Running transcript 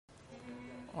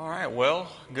All right,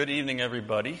 well, good evening,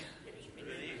 everybody.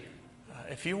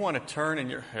 If you want to turn in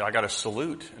your... I got a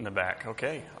salute in the back.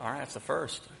 Okay, all right, that's the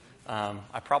first.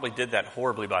 I probably did that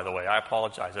horribly, by the way. I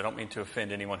apologize. I don't mean to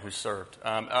offend anyone who served.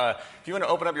 If you want to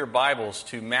open up your Bibles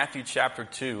to Matthew chapter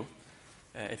 2,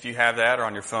 if you have that or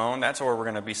on your phone, that's where we're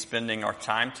going to be spending our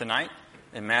time tonight,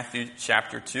 in Matthew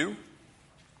chapter 2.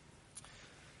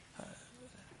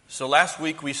 So last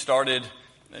week we started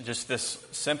just this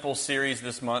simple series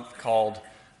this month called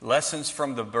Lessons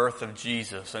from the Birth of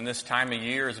Jesus. And this time of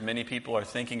year, as many people are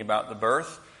thinking about the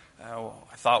birth,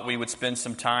 I thought we would spend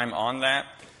some time on that.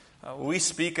 We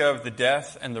speak of the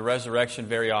death and the resurrection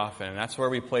very often, and that's where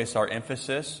we place our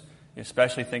emphasis. You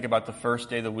especially think about the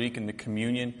first day of the week in the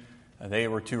communion. They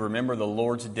were to remember the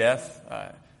Lord's death.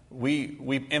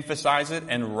 We emphasize it,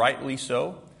 and rightly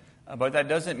so. But that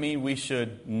doesn't mean we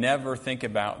should never think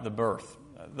about the birth.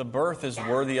 The birth is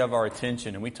worthy of our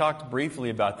attention, and we talked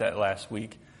briefly about that last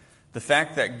week. The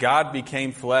fact that God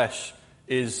became flesh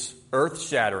is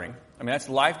earth-shattering. I mean, that's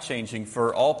life-changing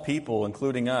for all people,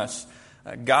 including us.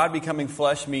 God becoming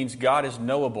flesh means God is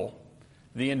knowable.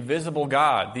 The invisible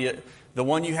God, the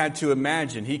one you had to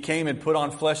imagine. He came and put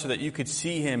on flesh so that you could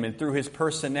see Him, and through His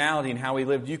personality and how He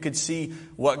lived, you could see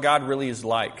what God really is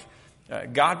like.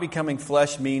 God becoming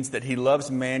flesh means that He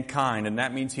loves mankind, and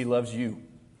that means He loves you.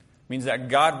 It means that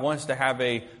God wants to have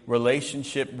a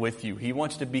relationship with you. He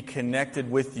wants to be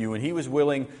connected with you, and He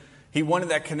wanted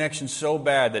that connection so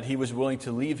bad that He was willing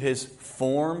to leave His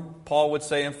form, Paul would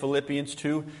say in Philippians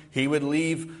 2. He would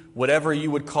leave whatever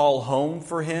you would call home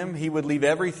for Him. He would leave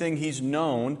everything He's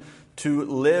known to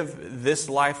live this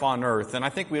life on earth. And I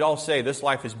think we'd all say this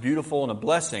life is beautiful and a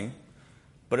blessing,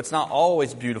 but it's not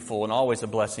always beautiful and always a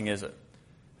blessing, is it?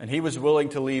 And He was willing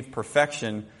to leave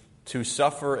perfection to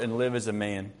suffer and live as a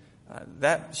man.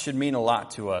 That should mean a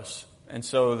lot to us. And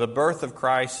so the birth of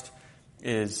Christ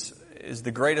is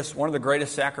one of the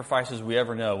greatest sacrifices we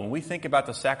ever know. When we think about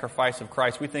the sacrifice of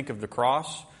Christ, we think of the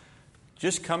cross.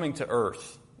 Just coming to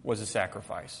earth was a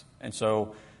sacrifice. And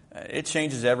so it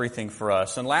changes everything for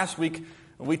us. And last week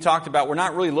we talked about, we're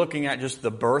not really looking at just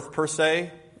the birth per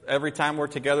se every time we're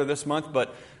together this month,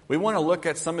 but we want to look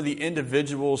at some of the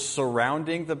individuals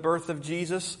surrounding the birth of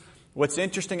Jesus. What's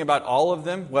interesting about all of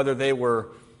them, whether they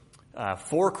were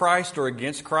for Christ or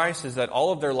against Christ, is that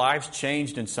all of their lives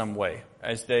changed in some way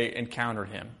as they encountered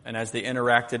Him and as they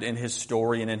interacted in His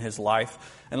story and in His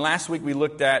life. And last week we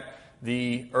looked at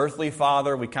the earthly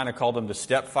father. We kind of called him the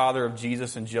stepfather of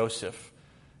Jesus, and Joseph.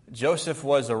 Joseph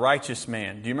was a righteous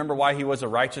man. Do you remember why he was a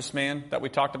righteous man that we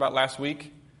talked about last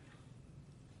week?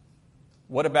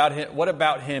 What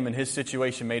about him and his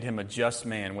situation made him a just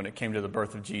man when it came to the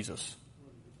birth of Jesus?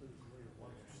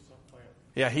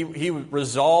 Yeah, he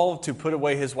resolved to put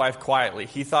away his wife quietly.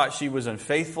 He thought she was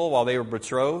unfaithful while they were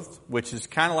betrothed, which is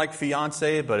kind of like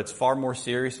fiancé, but it's far more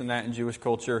serious than that in Jewish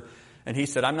culture. And he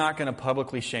said, I'm not going to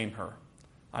publicly shame her.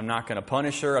 I'm not going to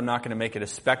punish her. I'm not going to make it a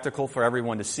spectacle for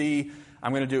everyone to see.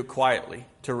 I'm going to do it quietly,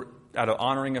 out of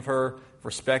honoring of her,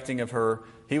 respecting of her.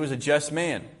 He was a just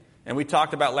man. And we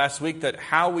talked about last week that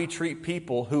how we treat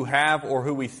people who have or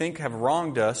who we think have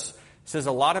wronged us says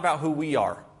a lot about who we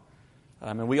are.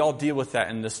 And we all deal with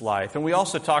that in this life. And we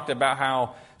also talked about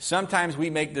how sometimes we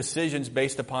make decisions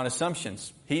based upon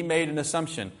assumptions. He made an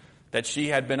assumption that she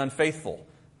had been unfaithful.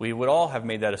 We would all have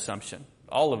made that assumption,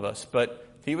 all of us. But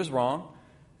he was wrong.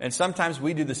 And sometimes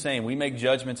we do the same. We make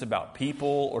judgments about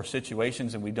people or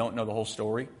situations and we don't know the whole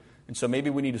story. And so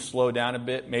maybe we need to slow down a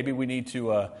bit. Maybe we need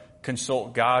to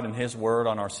consult God and His Word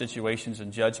on our situations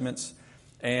and judgments.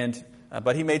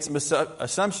 But he made some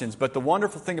assumptions. But the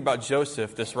wonderful thing about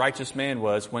Joseph, this righteous man,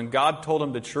 was when God told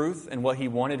him the truth and what He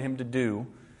wanted him to do,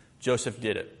 Joseph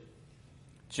did it.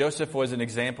 Joseph was an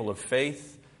example of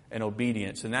faith and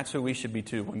obedience, and that's who we should be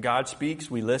too. When God speaks,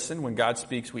 we listen. When God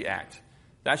speaks, we act.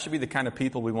 That should be the kind of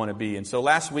people we want to be. And so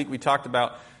last week we talked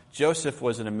about Joseph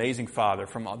was an amazing father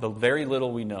from the very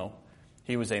little we know.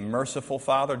 He was a merciful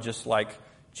father, just like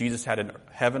Jesus had a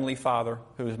heavenly Father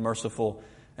who was merciful.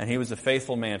 And he was a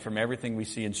faithful man from everything we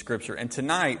see in Scripture. And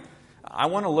tonight, I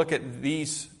want to look at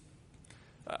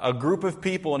a group of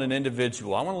people and an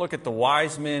individual. I want to look at the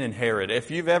wise men and Herod. If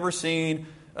you've ever seen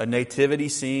a nativity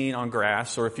scene on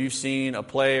grass, or if you've seen a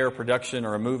play or a production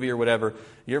or a movie or whatever,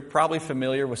 you're probably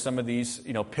familiar with some of these,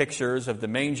 pictures of the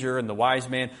manger and the wise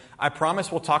man. I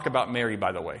promise we'll talk about Mary,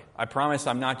 by the way. I promise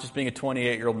I'm not just being a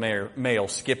 28-year-old male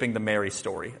skipping the Mary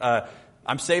story.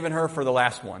 I'm saving her for the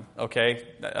last one, okay?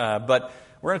 But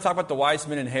we're going to talk about the wise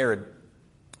men and Herod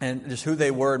and just who they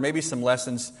were and maybe some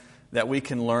lessons that we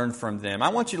can learn from them. I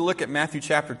want you to look at Matthew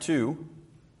chapter 2,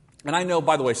 And I know,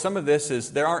 by the way, some of this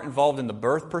is, they aren't involved in the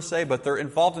birth per se, but they're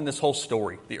involved in this whole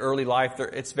story, the early life.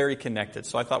 It's very connected.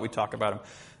 So I thought we'd talk about them.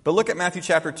 But look at Matthew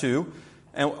chapter 2.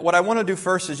 And what I want to do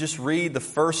first is just read the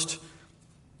first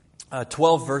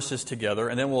 12 verses together,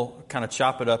 and then we'll kind of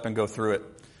chop it up and go through it.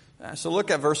 So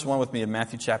look at verse 1 with me in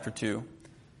Matthew chapter 2.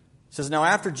 It says, "Now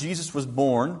after Jesus was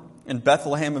born in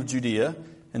Bethlehem of Judea,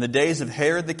 in the days of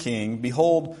Herod the king,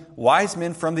 behold, wise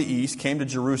men from the east came to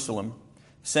Jerusalem,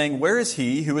 saying, 'Where is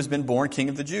he who has been born King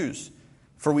of the Jews?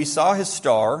 For we saw his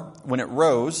star when it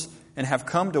rose, and have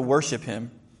come to worship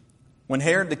him.' When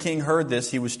Herod the king heard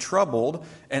this, he was troubled,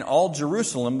 and all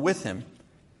Jerusalem with him.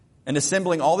 And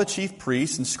assembling all the chief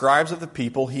priests and scribes of the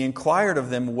people, he inquired of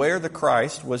them where the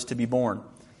Christ was to be born.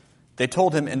 They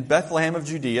told him, 'In Bethlehem of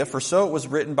Judea, for so it was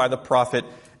written by the prophet,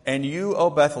 And you, O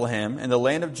Bethlehem, in the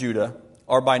land of Judah,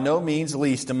 are by no means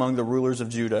least among the rulers of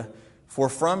Judah. For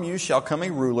from you shall come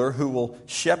a ruler who will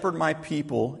shepherd my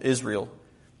people Israel.'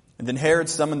 And then Herod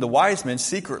summoned the wise men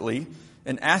secretly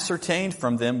and ascertained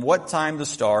from them what time the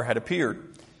star had appeared.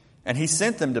 And he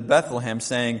sent them to Bethlehem,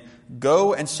 saying,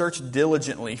 'Go and search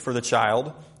diligently for the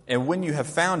child, and when you have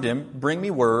found him, bring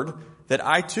me word, that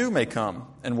I too may come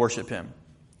and worship him.'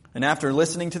 And after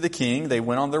listening to the king, they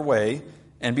went on their way.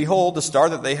 And behold, the star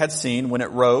that they had seen when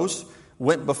it rose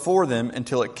went before them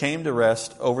until it came to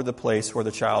rest over the place where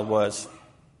the child was.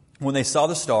 When they saw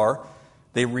the star,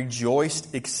 they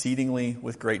rejoiced exceedingly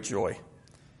with great joy.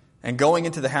 And going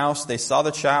into the house, they saw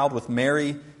the child with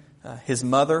Mary, his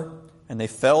mother, and they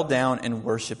fell down and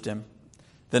worshipped him.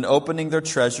 Then opening their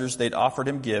treasures, they'd offered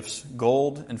him gifts,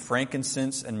 gold and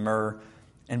frankincense and myrrh.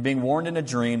 And being warned in a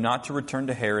dream not to return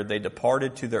to Herod, they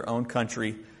departed to their own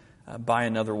country by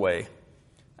another way."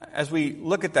 As we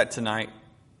look at that tonight,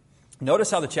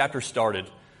 notice how the chapter started.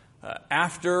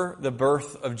 After the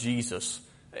birth of Jesus.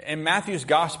 In Matthew's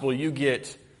gospel, you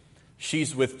get,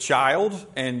 she's with child,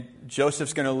 and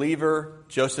Joseph's going to leave her.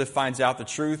 Joseph finds out the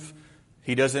truth.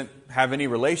 He doesn't have any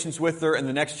relations with her. And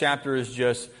the next chapter is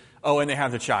just, and they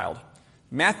have the child.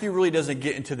 Matthew really doesn't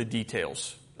get into the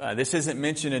details. This isn't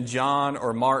mentioned in John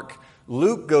or Mark.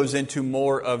 Luke goes into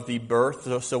more of the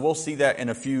birth. So we'll see that in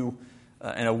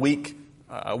a week,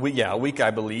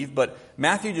 I believe. But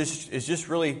Matthew is just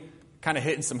really kind of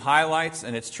hitting some highlights,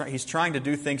 and he's trying to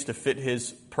do things to fit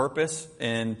his purpose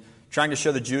and trying to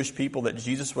show the Jewish people that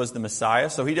Jesus was the Messiah.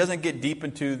 So he doesn't get deep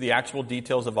into the actual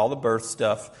details of all the birth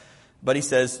stuff, but he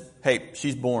says, hey,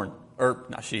 she's born. Or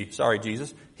not she, sorry,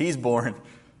 Jesus. He's born.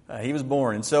 He was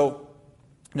born. And so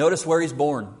notice where he's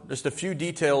born. Just a few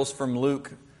details from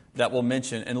Luke that we'll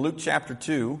mention. In Luke chapter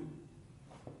 2,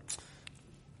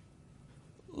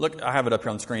 look, I have it up here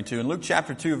on the screen too. In Luke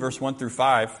chapter 2, verse 1 through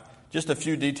 5, just a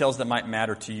few details that might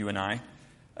matter to you and I.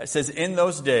 It says, "In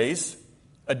those days,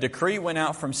 a decree went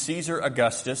out from Caesar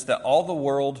Augustus that all the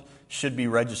world should be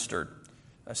registered."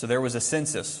 So there was a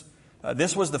census.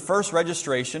 This was the first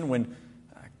registration when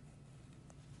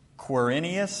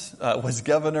Quirinius was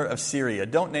governor of Syria.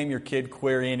 Don't name your kid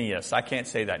Quirinius. I can't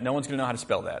say that. No one's going to know how to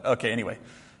spell that. Okay, anyway.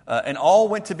 And all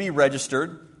went to be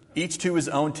registered, each to his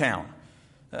own town.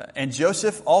 And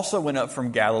Joseph also went up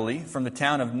from Galilee, from the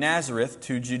town of Nazareth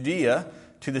to Judea,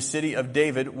 to the city of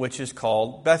David, which is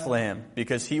called Bethlehem,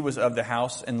 because he was of the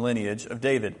house and lineage of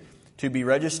David, to be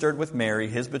registered with Mary,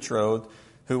 his betrothed,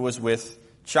 who was with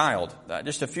child.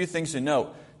 Just a few things to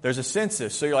note. There's a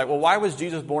census. So you're like, well, why was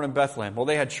Jesus born in Bethlehem? Well,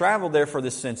 they had traveled there for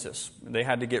this census. They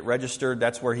had to get registered.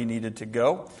 That's where he needed to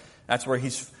go. That's where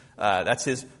that's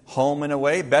his home in a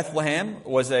way. Bethlehem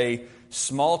was a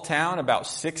small town about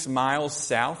 6 miles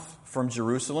south from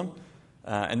Jerusalem.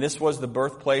 And this was the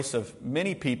birthplace of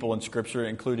many people in Scripture,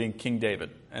 including King David.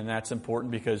 And that's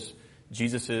important because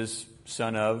Jesus is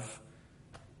son of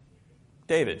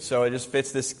David. So it just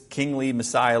fits this kingly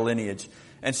Messiah lineage.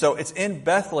 And so it's in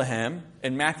Bethlehem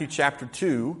in Matthew chapter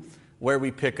 2 where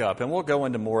we pick up. And we'll go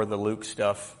into more of the Luke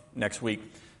stuff next week.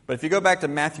 But if you go back to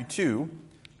Matthew 2,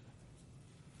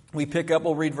 we pick up,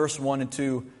 we'll read verse 1 and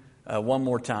 2 one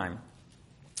more time.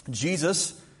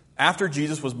 After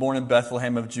Jesus was born in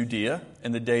Bethlehem of Judea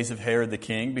in the days of Herod the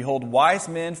king, behold, wise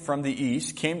men from the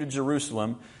east came to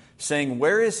Jerusalem, saying,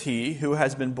 "Where is he who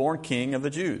has been born King of the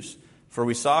Jews? For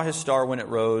we saw his star when it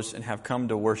rose and have come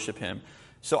to worship him."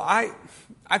 So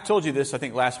I've told you this, I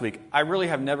think, last week. I really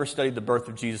have never studied the birth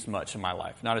of Jesus much in my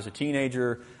life. Not as a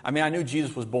teenager. I mean, I knew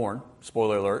Jesus was born,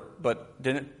 spoiler alert, but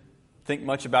didn't think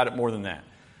much about it more than that.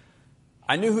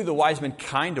 I knew who the wise men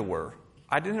kind of were.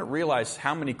 I didn't realize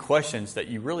how many questions that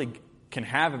you really can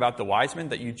have about the wise men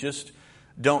that you just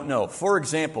don't know. For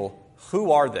example,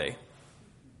 who are they?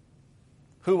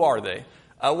 Who are they?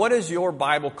 What does your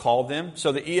Bible call them?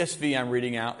 So the ESV I'm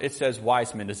reading out, it says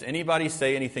wise men. Does anybody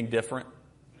say anything different?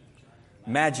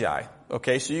 Magi.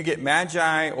 Okay, so you get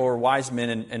magi or wise men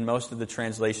in most of the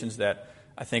translations that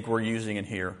I think we're using in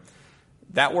here.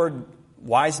 That word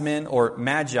wise men or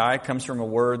magi comes from a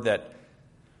word that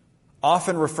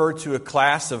often referred to a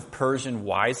class of Persian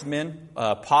wise men,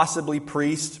 possibly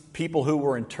priests, people who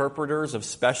were interpreters of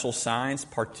special signs,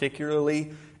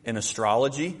 particularly in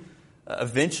astrology.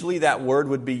 Eventually, that word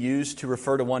would be used to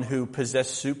refer to one who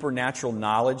possessed supernatural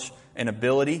knowledge and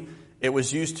ability. It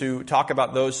was used to talk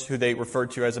about those who they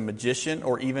referred to as a magician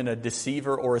or even a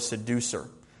deceiver or a seducer.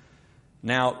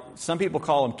 Now, some people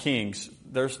call them kings.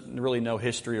 There's really no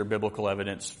history or biblical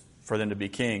evidence for them to be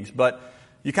kings. But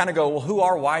you kind of go, well, who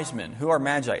are wise men? Who are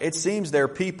magi? It seems they're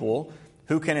people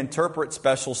who can interpret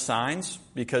special signs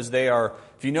because they are,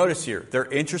 if you notice here, they're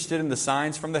interested in the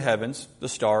signs from the heavens, the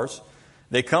stars.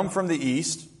 They come from the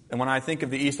east. And when I think of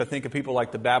the east, I think of people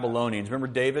like the Babylonians.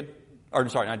 Remember David? Or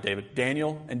sorry, not David.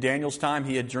 Daniel. In Daniel's time,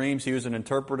 he had dreams. He was an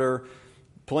interpreter.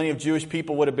 Plenty of Jewish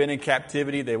people would have been in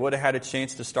captivity. They would have had a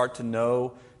chance to start to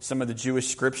know some of the Jewish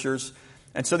scriptures.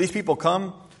 And so these people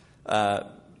come.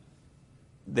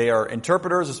 They are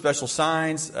interpreters of special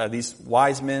signs, these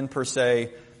wise men per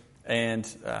se. And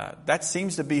that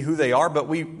seems to be who they are, but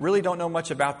we really don't know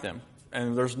much about them.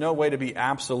 And there's no way to be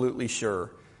absolutely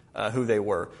sure who they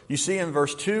were. You see in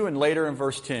verse 2 and later in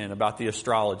verse 10 about the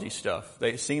astrology stuff.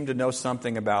 They seem to know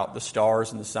something about the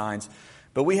stars and the signs.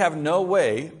 But we have no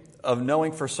way of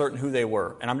knowing for certain who they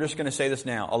were. And I'm just going to say this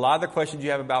now. A lot of the questions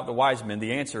you have about the wise men,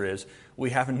 the answer is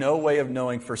we have no way of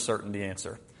knowing for certain the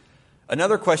answer.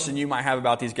 Another question you might have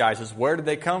about these guys is where did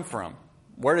they come from?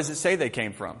 Where does it say they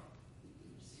came from?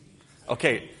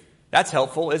 Okay, that's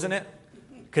helpful, isn't it?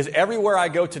 Because everywhere I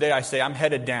go today, I say I'm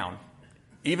headed down.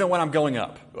 Even when I'm going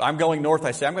up. I'm going north,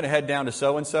 I say I'm going to head down to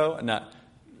so-and-so. And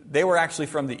they were actually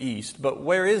from the east. But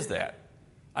where is that?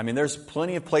 I mean, there's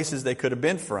plenty of places they could have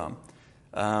been from.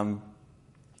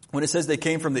 When it says they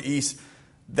came from the east,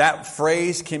 that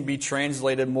phrase can be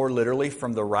translated more literally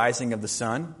from the rising of the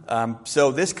sun.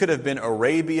 So this could have been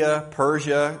Arabia,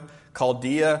 Persia,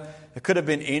 Chaldea. It could have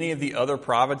been any of the other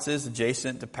provinces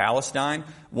adjacent to Palestine.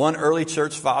 One early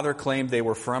church father claimed they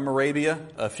were from Arabia.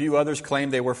 A few others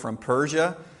claimed they were from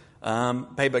Persia.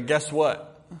 Hey, but guess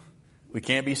what? We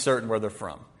can't be certain where they're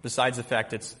from, besides the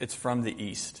fact it's from the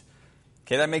east.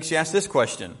 Okay, that makes you ask this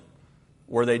question.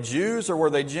 Were they Jews or were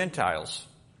they Gentiles?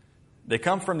 They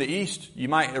come from the east. You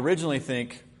might originally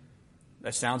think,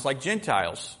 that sounds like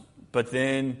Gentiles. But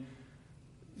then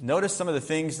notice some of the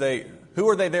things who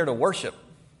are they there to worship?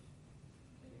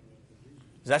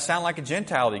 Does that sound like a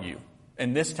Gentile to you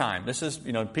in this time? This is,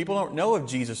 people don't know of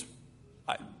Jesus,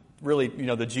 really,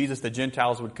 the Jesus that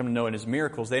Gentiles would come to know in his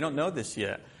miracles. They don't know this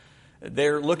yet.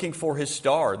 They're looking for his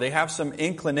star. They have some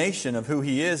inclination of who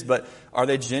he is, but are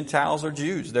they Gentiles or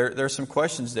Jews? There's some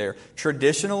questions there.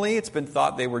 Traditionally, it's been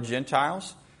thought they were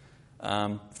Gentiles.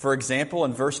 For example,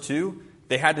 in verse 2,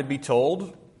 they had to be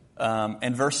told,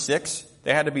 in verse 6,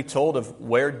 they had to be told of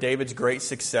where David's great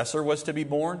successor was to be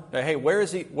born. Hey, where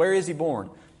is he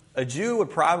born? A Jew would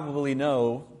probably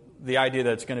know the idea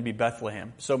that it's going to be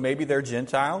Bethlehem. So maybe they're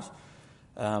Gentiles.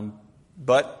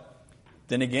 But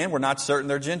then again, we're not certain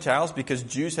they're Gentiles because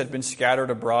Jews had been scattered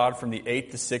abroad from the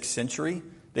 8th to 6th century.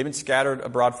 They've been scattered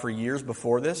abroad for years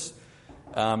before this.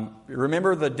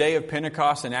 Remember the day of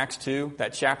Pentecost in Acts 2,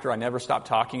 that chapter I never stop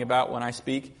talking about when I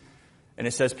speak? And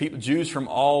it says Jews from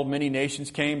all many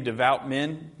nations came, devout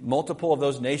men. Multiple of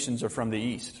those nations are from the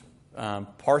east.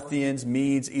 Parthians,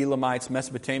 Medes, Elamites,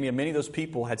 Mesopotamia. Many of those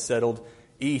people had settled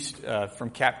east from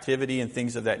captivity and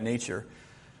things of that nature.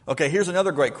 Okay, here's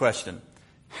another great question.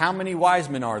 How many wise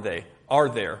men are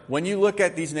there? When you look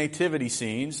at these nativity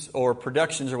scenes or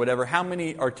productions or whatever, how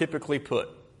many are typically put?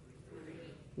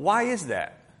 Why is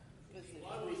that?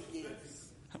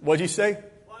 What'd you say?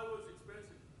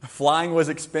 Flying was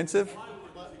expensive?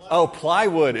 Oh,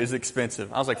 plywood is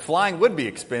expensive. I was like, flying would be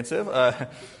expensive.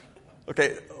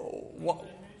 Okay.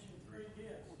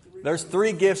 There's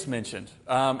 3 gifts mentioned.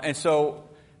 And so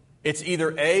it's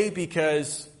either A,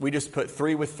 because we just put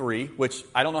 3 with 3, which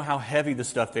I don't know how heavy the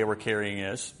stuff they were carrying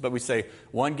is, but we say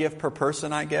 1 gift per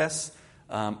person, I guess.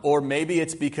 Or maybe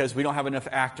it's because we don't have enough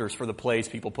actors for the plays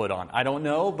people put on. I don't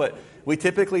know, but we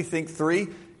typically think 3.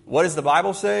 What does the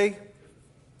Bible say?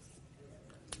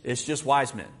 It's just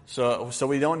wise men. So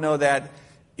we don't know that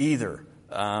either.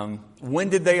 When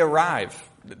did they arrive?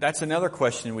 That's another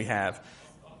question we have.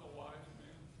 On the wise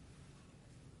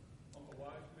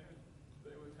men,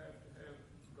 they would have to have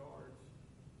guards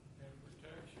and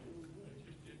protection. They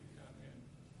just didn't come in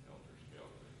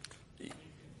helter-skelter.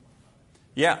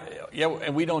 Yeah,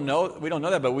 and we don't know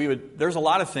that, but there's a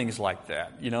lot of things like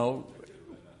that,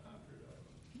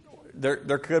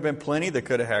 There could have been plenty. They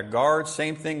could have had guards.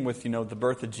 Same thing with, the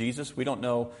birth of Jesus. We don't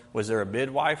know, was there a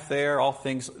midwife there? All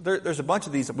things. There's a bunch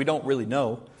of these that we don't really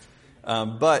know.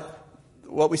 But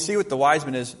what we see with the wise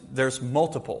men is there's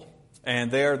multiple.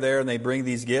 And they're there and they bring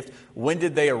these gifts. When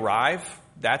did they arrive?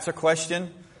 That's a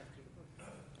question.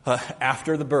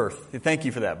 After the birth. Thank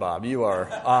you for that, Bob. You are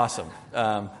awesome.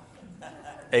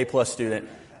 A+ student.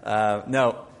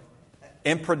 No.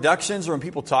 In productions or when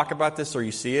people talk about this or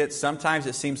you see it, sometimes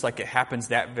it seems like it happens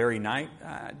that very night.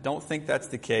 I don't think that's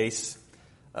the case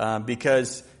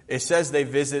because it says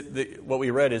what we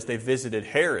read is they visited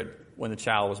Herod when the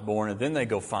child was born, and then they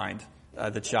go find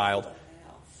the child.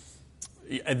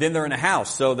 And then they're in a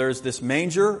house. So there's this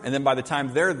manger, and then by the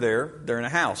time they're there, they're in a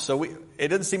house. So it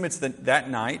doesn't seem it's that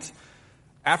night.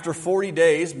 After 40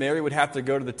 days, Mary would have to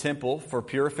go to the temple for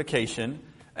purification.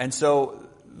 And so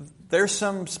there's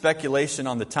some speculation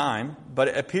on the time, but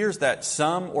it appears that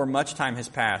some or much time has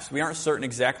passed. We aren't certain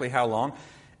exactly how long.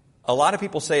 A lot of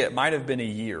people say it might have been a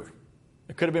year.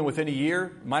 It could have been within a year.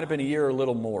 It might have been a year or a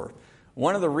little more.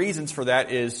 One of the reasons for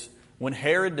that is when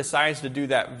Herod decides to do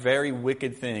that very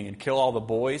wicked thing and kill all the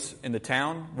boys in the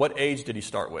town, what age did he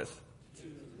start with?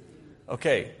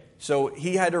 Okay, so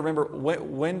he had to remember,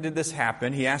 when did this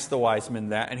happen? He asked the wise men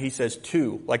that, and he says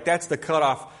 2. Like that's the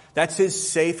cutoff. That's his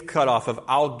safe cutoff of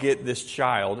I'll get this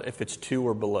child if it's 2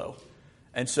 or below.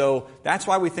 And so that's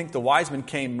why we think the wise men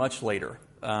came much later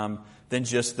than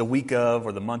just the week of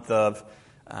or the month of.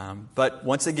 But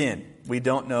once again, we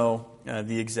don't know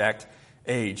the exact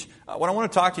age. What I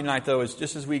want to talk to you tonight, though, is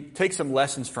just as we take some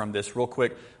lessons from this real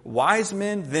quick. Wise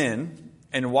men then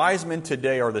and wise men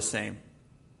today are the same.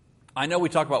 I know we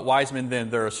talk about wise men then,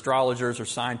 they're astrologers or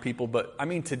sign people, but I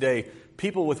mean today,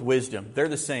 people with wisdom, they're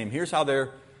the same. Here's how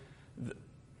they're...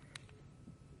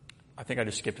 I think I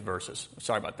just skipped verses.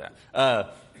 Sorry about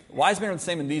that. Wise men are the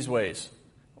same in these ways.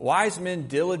 Wise men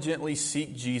diligently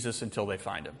seek Jesus until they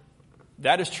find him.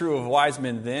 That is true of wise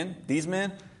men then, these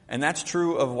men, and that's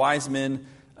true of wise men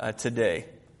today.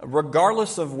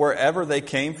 Regardless of wherever they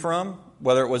came from,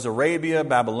 whether it was Arabia,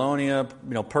 Babylonia,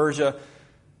 Persia,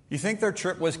 you think their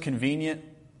trip was convenient?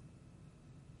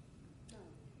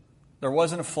 There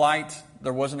wasn't a flight.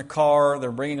 There wasn't a car.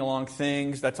 They're bringing along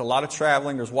things. That's a lot of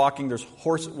traveling. There's walking. There's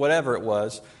horse, whatever it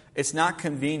was. It's not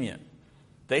convenient.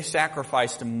 They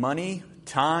sacrificed money,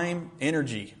 time,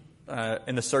 energy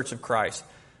in the search of Christ.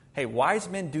 Hey, wise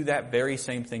men do that very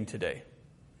same thing today.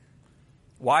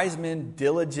 Wise men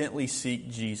diligently seek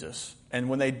Jesus. And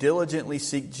when they diligently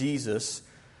seek Jesus,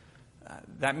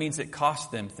 that means it costs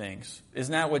them things.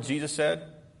 Isn't that what Jesus said?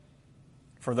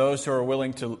 For those who are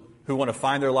who want to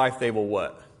find their life, they will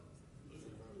what?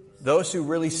 Those who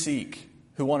really seek,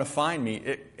 who want to find me,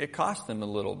 it costs them a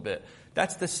little bit.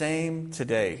 That's the same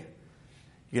today.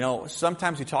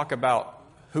 Sometimes we talk about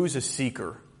who's a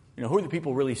seeker. Who are the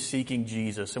people really seeking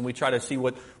Jesus? And we try to see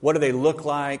what do they look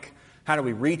like? How do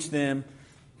we reach them?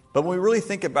 But when we really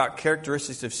think about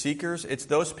characteristics of seekers, it's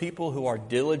those people who are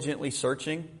diligently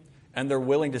searching and they're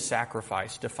willing to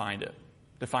sacrifice to find it,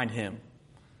 to find him.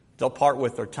 They'll part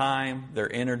with their time, their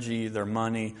energy, their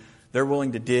money. They're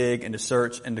willing to dig and to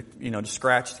search and to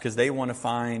scratch because they want to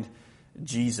find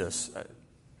Jesus.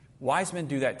 Wise men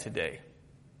do that today.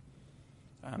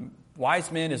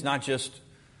 Wise men is not just,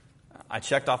 I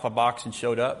checked off a box and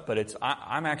showed up, but it's,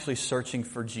 I'm actually searching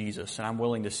for Jesus and I'm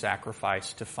willing to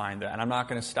sacrifice to find that. And I'm not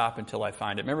going to stop until I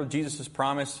find it. Remember Jesus'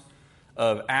 promise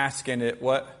of ask and it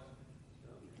what?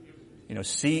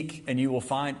 Seek and you will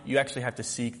find. You actually have to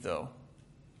seek though.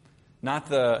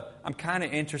 Not I'm kind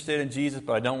of interested in Jesus,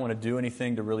 but I don't want to do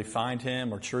anything to really find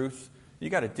him or truth. You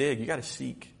got to dig. You got to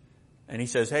seek. And he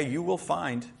says, hey, you will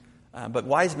find. But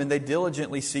wise men, they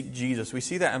diligently seek Jesus. We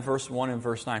see that in verse 1 and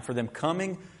verse 9. For them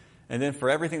coming, and then for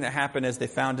everything that happened as they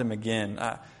found him again.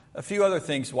 A few other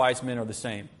things, wise men are the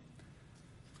same.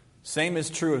 Same is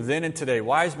true of then and today.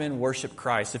 Wise men worship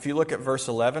Christ. If you look at verse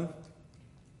 11.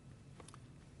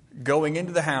 Going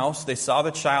into the house, they saw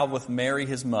the child with Mary,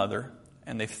 his mother,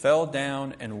 and they fell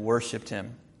down and worshipped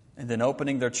him. And then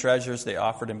opening their treasures, they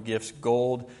offered him gifts,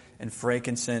 gold and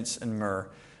frankincense and myrrh.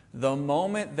 The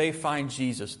moment they find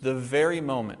Jesus, the very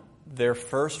moment, their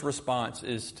first response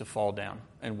is to fall down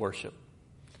and worship.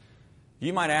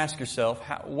 You might ask yourself,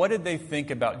 what did they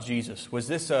think about Jesus? Was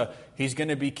this he's going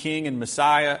to be king and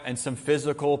Messiah and some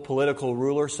physical, political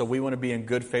ruler, so we want to be in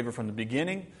good favor from the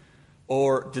beginning?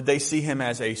 Or did they see him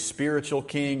as a spiritual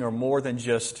king or more than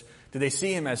just, did they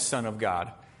see him as Son of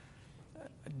God?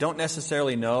 I don't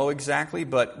necessarily know exactly,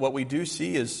 but what we do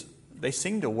see is they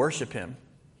seem to worship him.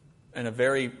 in a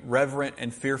very reverent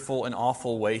and fearful and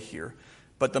awful way here.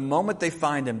 But the moment they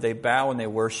find him, they bow and they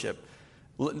worship.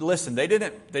 Listen, they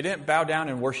didn't bow down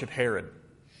and worship Herod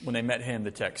when they met him,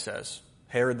 the text says.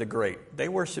 Herod the Great. They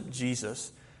worship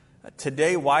Jesus.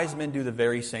 Today, wise men do the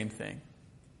very same thing.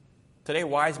 Today,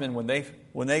 wise men, when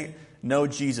they know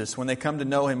Jesus, when they come to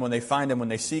know him, when they find him, when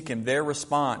they seek him, their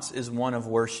response is one of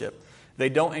worship. They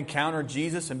don't encounter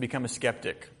Jesus and become a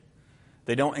skeptic.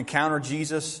 They don't encounter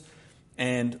Jesus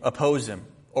and oppose him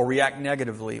or react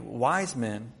negatively. Wise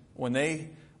men, when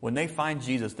they find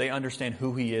Jesus, they understand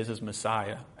who he is as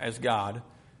Messiah, as God,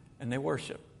 and they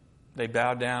worship. They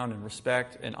bow down in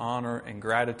respect and honor and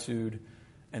gratitude,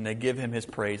 and they give him his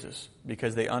praises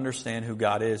because they understand who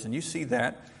God is. And you see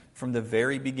that from the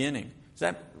very beginning. Is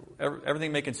that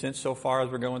everything making sense so far as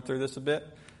we're going through this a bit?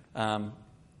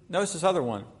 Notice this other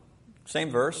one.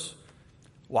 Same verse.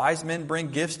 Wise men bring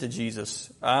gifts to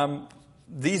Jesus.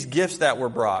 These gifts that were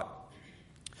brought.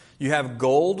 You have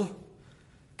gold.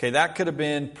 Okay, that could have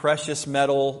been precious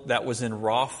metal that was in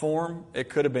raw form. It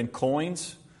could have been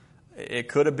coins. It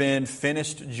could have been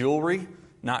finished jewelry.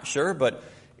 Not sure, but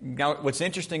now what's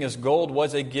interesting is gold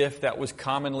was a gift that was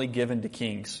commonly given to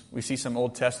kings. We see some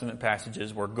Old Testament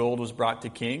passages where gold was brought to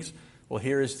kings. Well,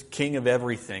 here is King of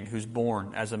everything who's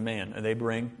born as a man, and they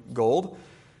bring gold.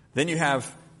 Then you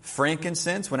have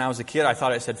frankincense. When I was a kid, I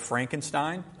thought it said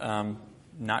Frankenstein.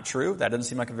 Not true. That doesn't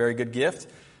seem like a very good gift.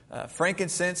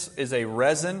 Frankincense is a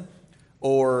resin,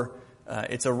 or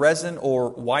it's a resin or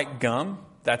white gum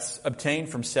that's obtained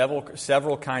from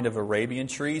several kind of Arabian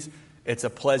trees. It's a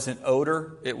pleasant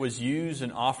odor. It was used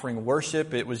in offering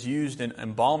worship. It was used in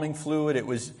embalming fluid. It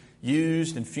was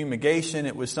used in fumigation.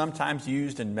 It was sometimes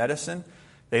used in medicine.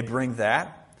 They bring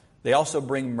that. They also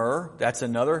bring myrrh. That's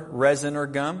another resin or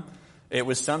gum. It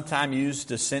was sometimes used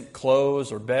to scent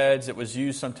clothes or beds. It was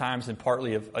used sometimes in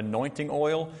partly of anointing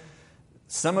oil.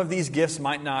 Some of these gifts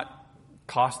might not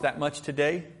cost that much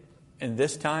today. In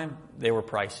this time, they were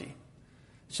pricey.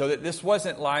 So that this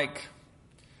wasn't like,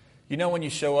 you know, when you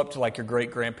show up to like your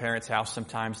great-grandparents' house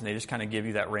sometimes and they just kind of give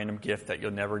you that random gift that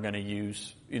you're never going to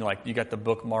use. You know, like you got the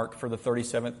bookmark for the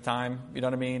 37th time, you know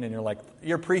what I mean? And you're like,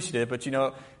 you're appreciative, but you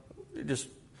know,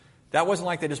 that wasn't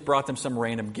like they just brought them some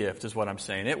random gift is what I'm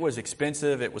saying. It was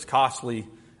expensive, it was costly,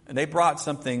 and they brought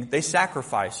something, they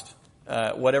sacrificed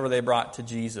whatever they brought to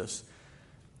Jesus.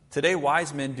 Today,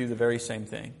 wise men do the very same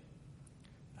thing.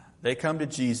 They come to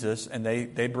Jesus and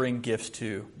they bring gifts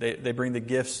too. They bring the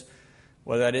gifts,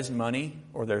 whether that is money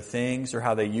or their things or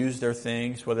how they use their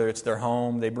things, whether it's their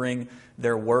home. They bring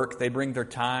their work. They bring their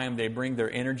time. They bring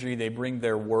their energy. They bring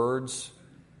their words.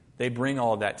 They bring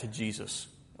all of that to Jesus.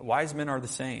 Wise men are the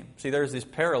same. See, there's this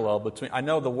parallel between, I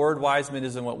know the word wise men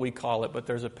isn't what we call it, but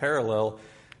there's a parallel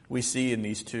we see in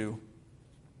these two.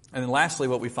 And then lastly,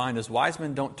 what we find is wise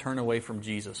men don't turn away from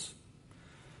Jesus.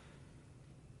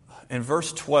 In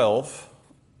verse 12,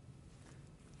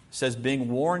 it says, being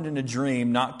warned in a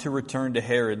dream not to return to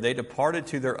Herod, they departed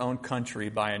to their own country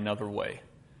by another way.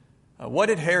 What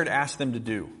did Herod ask them to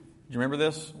do? Do you remember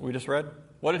this we just read?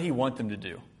 What did he want them to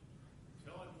do?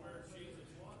 Tell him where Jesus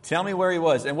was. Tell me where he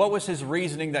was. And what was his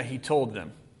reasoning that he told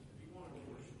them? He wanted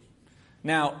to worship.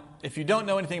 Now, if you don't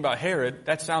know anything about Herod,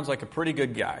 that sounds like a pretty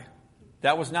good guy.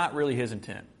 That was not really his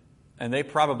intent. And they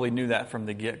probably knew that from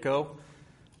the get-go.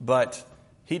 But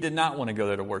he did not want to go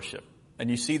there to worship. And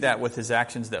you see that with his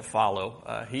actions that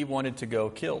follow. He wanted to go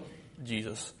kill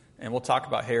Jesus. And we'll talk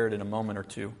about Herod in a moment or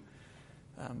two.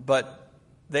 But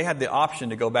they had the option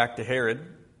to go back to Herod.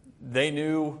 They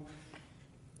knew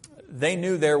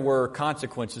there were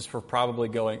consequences for probably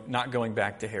not going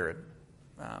back to Herod.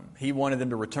 He wanted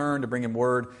them to return, to bring him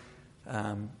word.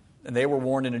 And they were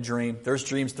warned in a dream. There's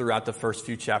dreams throughout the first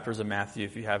few chapters of Matthew,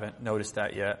 if you haven't noticed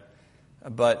that yet.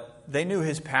 But they knew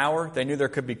his power. They knew there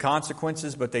could be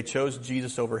consequences, but they chose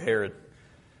Jesus over Herod.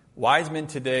 Wise men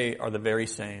today are the very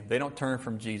same. They don't turn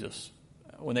from Jesus.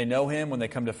 When they know him, when they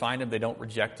come to find him, they don't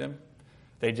reject him.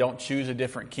 They don't choose a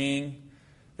different king.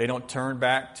 They don't turn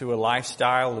back to a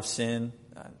lifestyle of sin.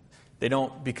 They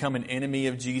don't become an enemy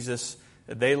of Jesus.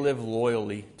 They live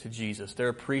loyally to Jesus. They're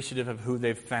appreciative of who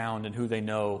they've found and who they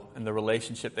know and the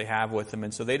relationship they have with him.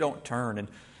 And so they don't turn. And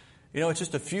you know, it's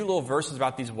just a few little verses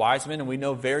about these wise men, and we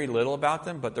know very little about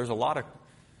them, but there's a lot of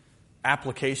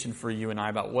application for you and I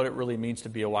about what it really means to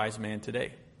be a wise man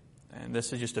today. And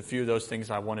this is just a few of those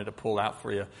things I wanted to pull out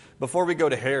for you. Before we go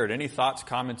to Herod, any thoughts,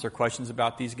 comments, or questions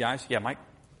about these guys? Yeah, Mike?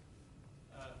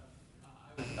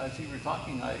 As you were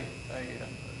talking, I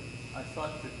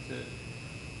thought that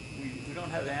we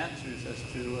don't have answers as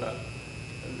to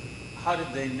how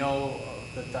did they know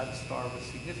that star was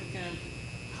significant?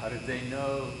 How did they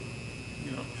know,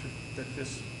 that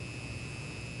this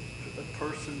a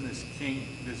person, this king,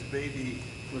 this baby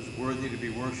was worthy to be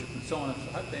worshipped, and so on and so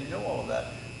on. How did they know all of that?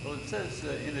 Well, it says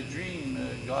in a dream,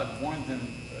 God warned them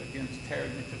against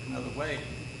Herod, and they took another way.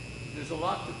 There's a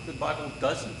lot that the Bible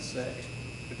doesn't say,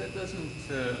 but that doesn't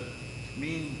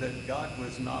mean that God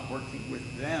was not working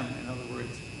with them. In other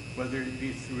words, whether it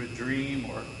be through a dream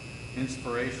or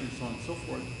inspiration, so on and so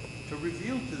forth, to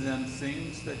reveal to them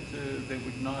things that they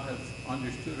would not have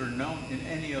understood or known in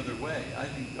any other way. I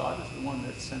think God is the one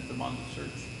that sent them on the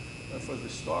search for the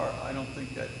star. I don't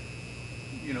think that,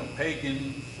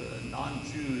 pagans,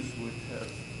 non-Jews would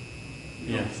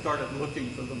have started looking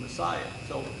for the Messiah.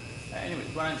 So anyways,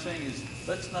 what I'm saying is,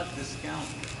 let's not discount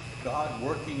God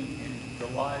working in the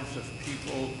lives of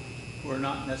people who are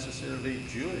not necessarily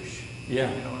Jewish.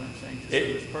 Yeah. You know what I'm saying? To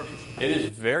serve His purpose. It is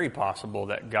very possible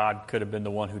that God could have been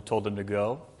the one who told them to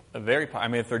go.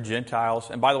 If they're Gentiles.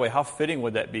 And by the way, how fitting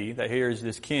would that be, that here is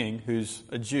this king who's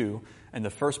a Jew, and the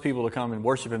first people to come and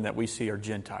worship him that we see are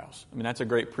Gentiles. I mean, that's a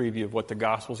great preview of what the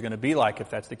gospel is going to be like if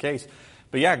that's the case.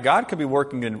 But yeah, God could be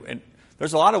working and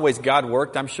there's a lot of ways God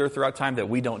worked, I'm sure, throughout time that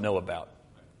we don't know about.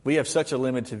 We have such a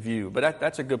limited view. But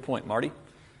that's a good point, Marty.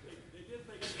 They did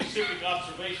make specific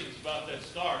observations about that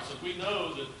star, so we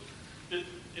know that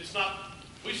it's not,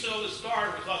 we saw the star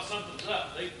and we thought something's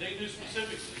up. They knew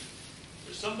specifically.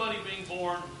 There's somebody being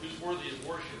born who's worthy of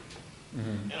worship.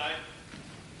 Mm-hmm. And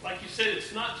like you said,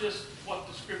 it's not just what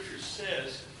the Scripture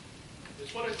says,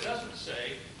 it's what it doesn't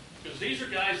say, because these are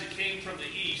guys that came from the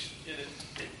east, and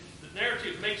the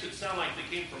narrative makes it sound like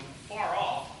they came from far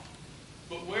off,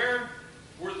 but where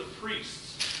were the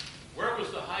priests? Where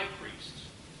was the high priests?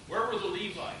 Where were the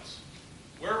Levites?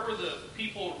 Where were the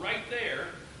people right there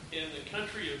in the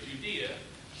country of Judea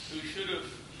who should have,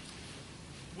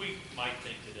 we might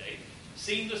think today,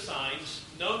 seen the signs,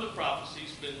 known the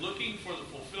prophecies, been looking for the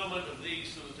fulfillment of these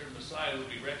so that their Messiah would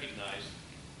be recognized?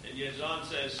 And yet John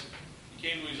says he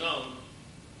came to his own,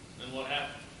 and what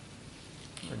happened?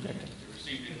 Rejected. They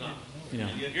received him not. Yeah.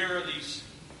 And yet here are these,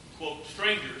 quote,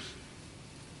 strangers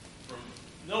from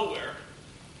nowhere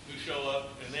who show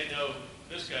up, and they know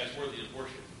this guy's worthy of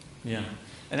worship. Yeah.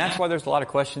 And that's why there's a lot of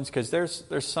questions, because there's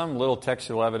some little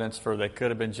textual evidence for they could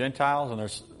have been Gentiles, and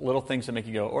there's little things that make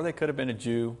you go, or they could have been a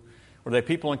Jew. Were they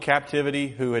people in captivity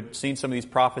who had seen some of these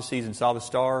prophecies and saw the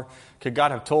star? Could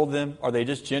God have told them? Are they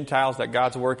just Gentiles that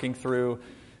God's working through?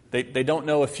 They don't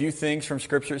know a few things from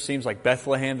Scripture, it seems like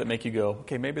Bethlehem, that make you go,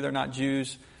 okay, maybe they're not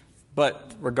Jews.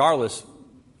 But regardless,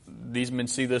 these men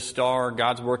see this star,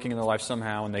 God's working in their life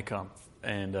somehow, and they come.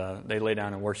 And they lay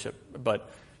down and worship. But,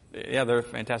 yeah, they're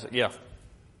fantastic. Yeah.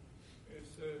 It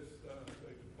says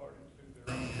they departed to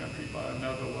their own country by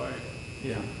another way.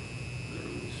 Yeah. There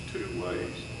was two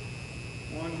ways.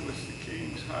 One was the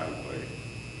King's Highway,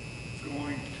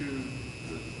 going to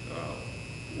the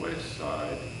west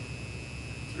side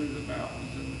through the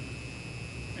mountains,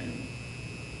 and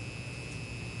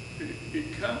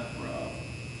it come from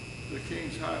the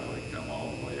King's Highway, come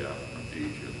all the way up from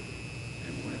Egypt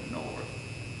and went north.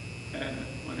 And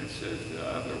when it says the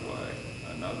other way,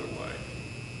 another way,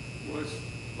 was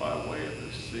by way of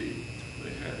the sea.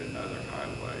 They had another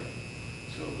highway.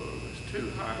 So there was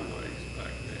two highways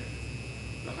back then.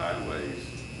 The highways,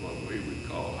 what we would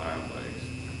call highways,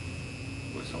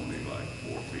 was only like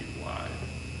 4 feet wide.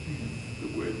 The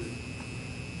width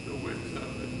of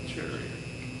the chariot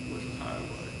was a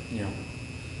highway. Yeah.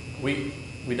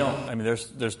 We don't,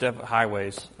 there's definitely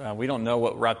highways. We don't know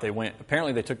what route they went.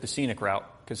 Apparently they took the scenic route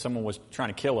because someone was trying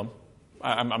to kill them.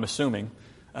 I'm assuming.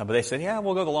 But they said, yeah,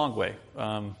 we'll go the long way.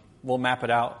 We'll map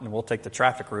it out and we'll take the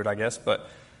traffic route, I guess. But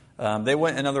they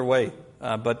went another way.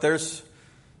 But there's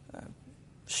a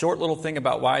short little thing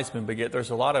about wise men, but yet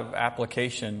there's a lot of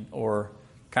application or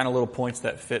kind of little points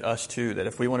that fit us too, that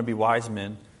if we want to be wise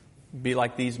men, be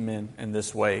like these men in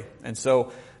this way. And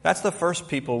so that's the first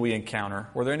people we encounter.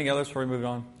 Were there any others before we moved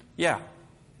on? Yeah.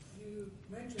 You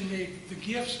mentioned the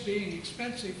gifts being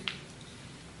expensive.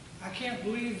 I can't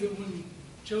believe that when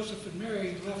Joseph and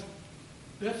Mary left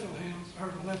Bethlehem,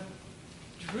 or left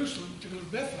Jerusalem to go to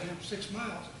Bethlehem, 6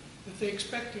 miles, that they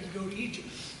expected to go to Egypt.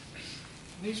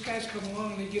 And these guys come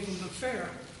along and they give them the fare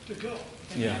to go.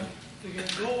 They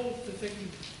got gold that they can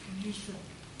use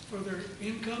for their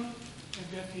income.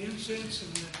 They've got the incense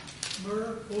and the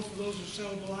myrrh. Both of those are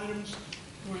sellable items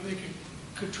where they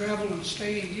could travel and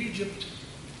stay in Egypt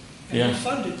and be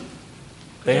funded.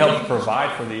 They helped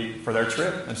provide for their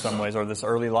trip in some ways, or this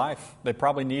early life. They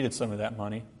probably needed some of that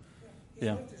money.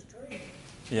 Yeah.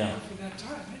 Yeah. For that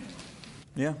time, anyway.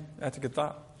 Yeah, that's a good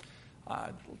thought.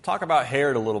 Talk about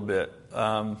Herod a little bit.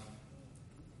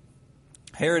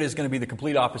 Herod is going to be the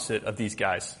complete opposite of these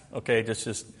guys. Okay,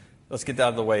 just let's get that out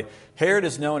of the way. Herod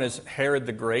is known as Herod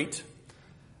the Great.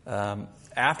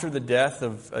 After the death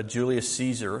of Julius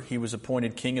Caesar, he was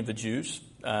appointed king of the Jews.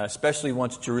 Especially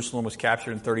once Jerusalem was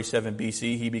captured in 37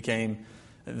 BC, he became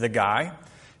the guy.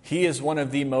 He is one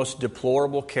of the most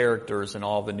deplorable characters in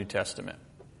all of the New Testament,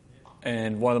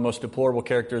 and one of the most deplorable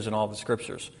characters in all of the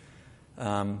Scriptures.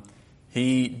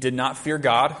 He did not fear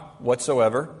God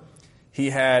whatsoever. He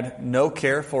had no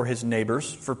care for his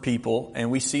neighbors, for people,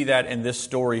 and we see that in this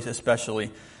story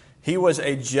especially. He was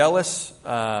a jealous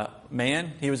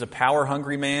man. He was a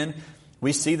power-hungry man.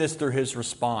 We see this through his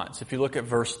response. If you look at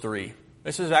verse 3,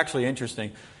 this is actually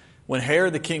interesting. When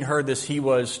Herod the king heard this, he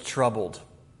was troubled.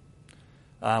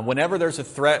 Whenever there's a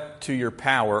threat to your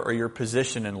power or your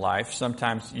position in life,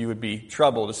 sometimes you would be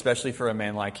troubled, especially for a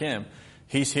man like him.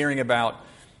 He's hearing about,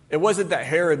 it wasn't that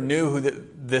Herod knew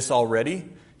this already.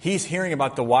 He's hearing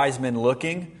about the wise men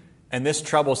looking, and this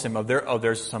troubles him.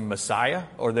 There's some Messiah,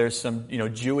 or there's some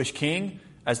Jewish king.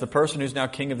 As the person who's now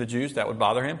king of the Jews, that would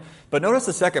bother him. But notice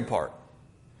the second part.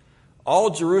 All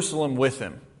Jerusalem with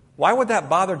him. Why would that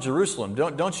bother Jerusalem?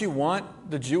 Don't you want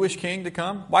the Jewish king to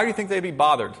come? Why do you think they'd be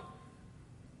bothered?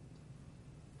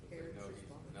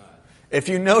 If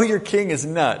you know your king is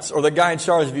nuts, or the guy in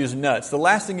charge of you is nuts, the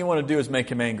last thing you want to do is make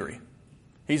him angry.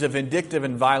 He's a vindictive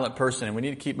and violent person, and we need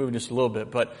to keep moving just a little bit.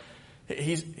 But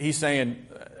he's saying,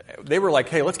 they were like,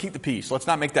 hey, let's keep the peace. Let's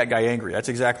not make that guy angry. That's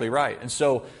exactly right.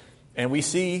 And we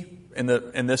see in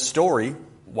this story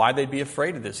why they'd be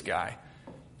afraid of this guy.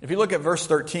 If you look at verse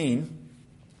 13,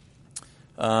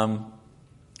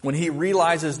 when he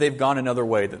realizes they've gone another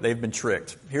way, that they've been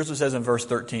tricked. Here's what it says in verse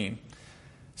 13.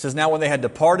 It says, now when they had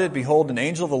departed, behold, an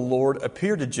angel of the Lord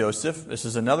appeared to Joseph. This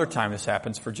is another time this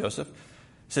happens for Joseph.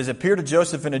 It says, appeared to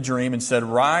Joseph in a dream and said,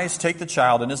 rise, take the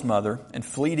child and his mother, and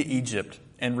flee to Egypt,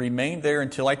 and remain there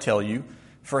until I tell you.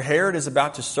 For Herod is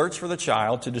about to search for the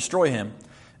child to destroy him.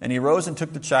 And he rose and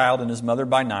took the child and his mother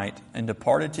by night, and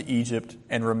departed to Egypt,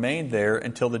 and remained there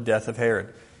until the death of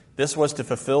Herod. This was to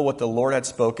fulfill what the Lord had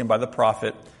spoken by the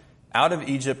prophet, out of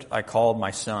Egypt I called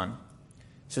my son.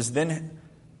 It says, then,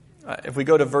 if we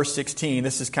go to verse 16,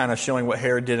 this is kind of showing what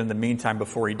Herod did in the meantime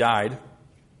before he died.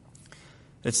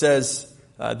 It says,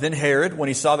 then Herod, when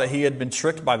he saw that he had been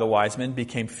tricked by the wise men,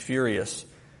 became furious.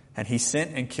 And he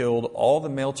sent and killed all the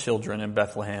male children in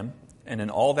Bethlehem and in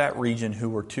all that region who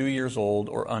were 2 years old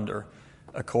or under,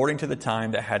 according to the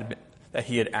time that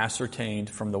he had ascertained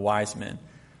from the wise men.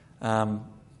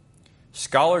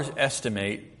 Scholars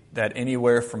estimate that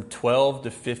anywhere from 12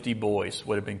 to 50 boys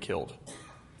would have been killed.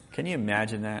 Can you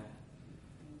imagine that?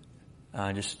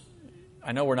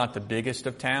 I know we're not the biggest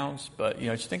of towns, but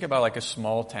just think about like a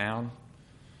small town,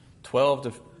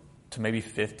 12 to maybe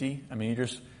 50. I mean,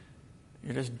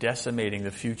 you're just decimating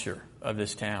the future of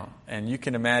this town, and you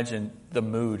can imagine the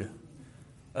mood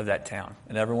of that town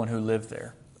and everyone who lived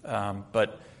there.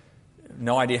 But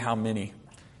no idea how many.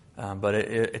 But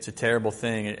it's a terrible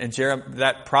thing. And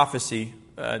that prophecy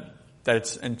that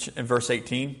it's in verse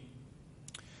 18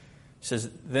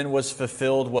 says, "Then was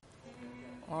fulfilled what."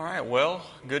 All right. Well,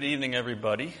 good evening,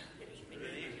 everybody.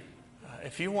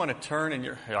 If you want to turn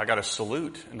in I got a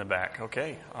salute in the back.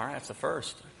 Okay. All right. That's the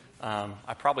first.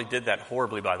 I probably did that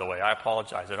horribly, by the way. I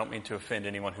apologize. I don't mean to offend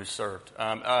anyone who served.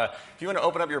 If you want to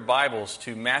open up your Bibles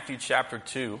to Matthew chapter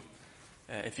 2,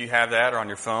 if you have that or on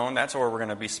your phone, that's where we're going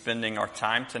to be spending our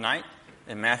time tonight,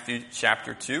 in Matthew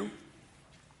chapter 2.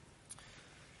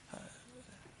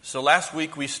 So last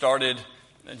week we started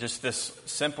just this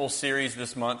simple series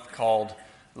this month called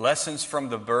Lessons from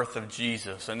the Birth of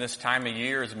Jesus. And this time of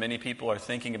year, as many people are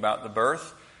thinking about the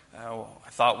birth, I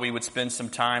thought we would spend some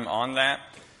time on that.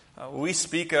 We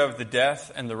speak of the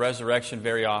death and the resurrection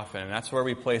very often, and that's where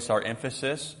we place our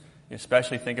emphasis. You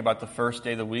especially think about the first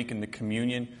day of the week in the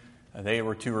communion. They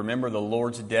were to remember the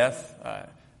Lord's death.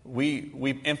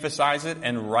 We emphasize it,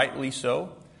 and rightly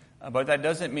so. But that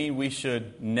doesn't mean we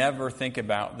should never think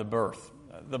about the birth.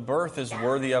 The birth is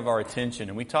worthy of our attention,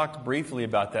 and we talked briefly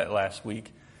about that last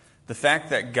week. The fact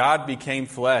that God became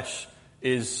flesh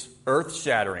is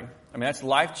earth-shattering. I mean, that's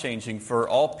life-changing for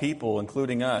all people,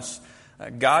 including us.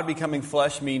 God becoming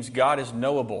flesh means God is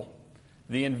knowable.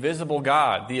 The invisible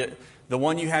God, the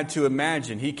one you had to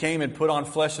imagine. He came and put on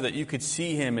flesh so that you could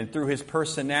see Him, and through His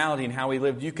personality and how He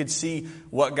lived, you could see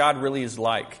what God really is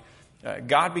like.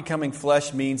 God becoming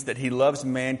flesh means that He loves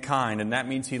mankind, and that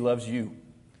means He loves you.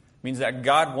 It means that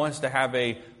God wants to have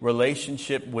a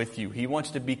relationship with you. He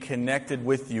wants to be connected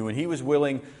with you, and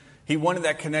He wanted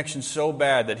that connection so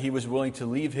bad that He was willing to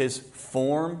leave His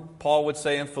form, Paul would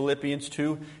say in Philippians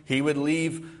 2. He would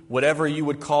leave whatever you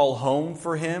would call home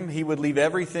for Him. He would leave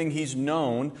everything He's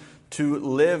known to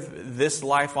live this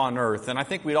life on earth. And I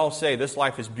think we'd all say this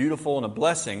life is beautiful and a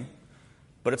blessing,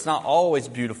 but it's not always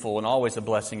beautiful and always a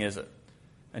blessing, is it?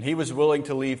 And he was willing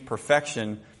to leave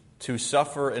perfection to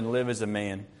suffer and live as a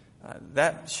man.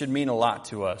 That should mean a lot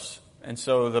to us. And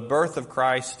so the birth of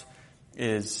Christ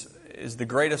is the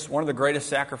greatest, one of the greatest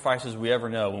sacrifices we ever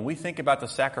know. When we think about the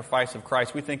sacrifice of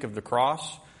Christ, we think of the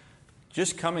cross.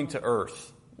 Just coming to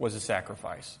earth was a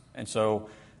sacrifice. And so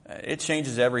it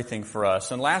changes everything for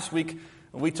us. And last week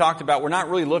we talked about, we're not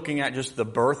really looking at just the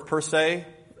birth per se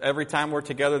every time we're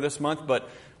together this month, but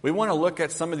we want to look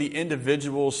at some of the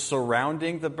individuals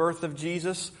surrounding the birth of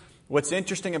Jesus. What's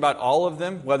interesting about all of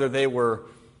them, whether they were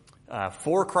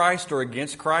for Christ or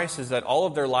against Christ, is that all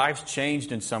of their lives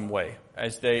changed in some way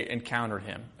as they encountered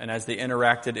Him and as they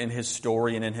interacted in His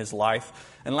story and in His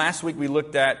life. And last week we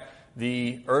looked at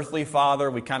the earthly father.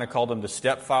 We kind of called him the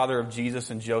stepfather of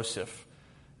Jesus, and Joseph.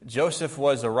 Joseph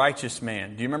was a righteous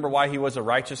man. Do you remember why he was a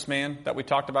righteous man that we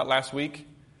talked about last week?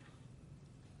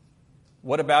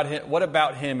 What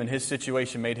about him and his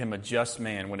situation made him a just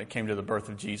man when it came to the birth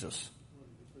of Jesus?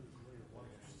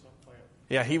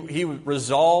 Yeah, he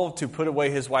resolved to put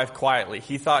away his wife quietly.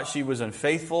 He thought she was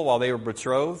unfaithful while they were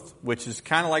betrothed, which is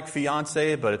kind of like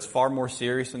fiancé, but it's far more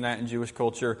serious than that in Jewish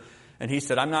culture. And he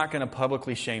said, I'm not going to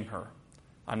publicly shame her.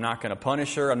 I'm not going to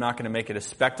punish her. I'm not going to make it a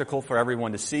spectacle for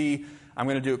everyone to see. I'm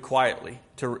going to do it quietly,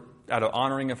 out of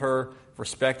honoring of her,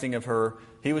 respecting of her.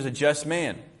 He was a just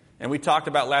man. And we talked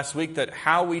about last week that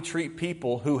how we treat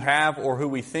people who have or who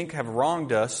we think have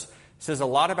wronged us says a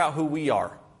lot about who we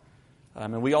are.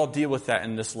 And we all deal with that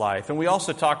in this life. And we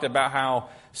also talked about how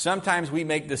sometimes we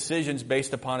make decisions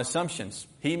based upon assumptions.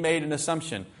 He made an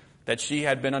assumption that she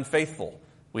had been unfaithful.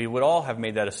 We would all have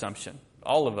made that assumption,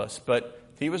 all of us, but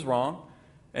he was wrong.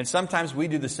 And sometimes we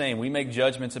do the same. We make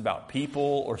judgments about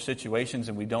people or situations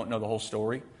and we don't know the whole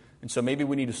story. And so maybe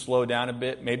we need to slow down a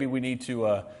bit. Maybe we need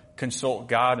to consult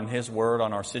God and His Word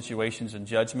on our situations and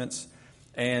judgments.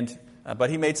 But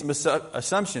he made some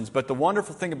assumptions. But the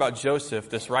wonderful thing about Joseph,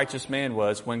 this righteous man,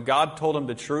 was when God told him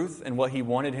the truth and what He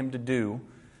wanted him to do,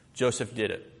 Joseph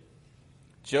did it.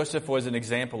 Joseph was an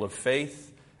example of faith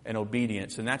and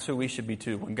obedience, and that's who we should be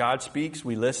too. When God speaks,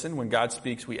 we listen. When God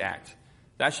speaks, we act.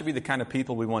 That should be the kind of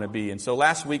people we want to be. And so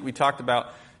last week we talked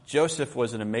about Joseph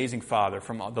was an amazing father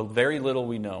from the very little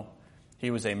we know. He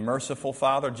was a merciful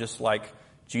father, just like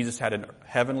Jesus had a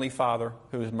heavenly Father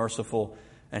who was merciful,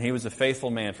 and he was a faithful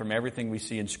man from everything we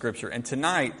see in Scripture. And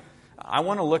tonight, I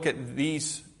want to look at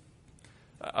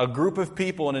a group of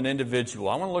people and an individual.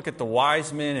 I want to look at the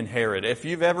wise men and Herod. If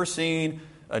you've ever seen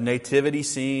a nativity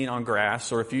scene on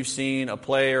grass, or if you've seen a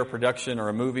play or a production or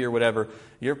a movie or whatever,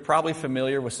 you're probably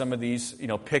familiar with some of these,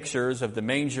 pictures of the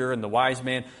manger and the wise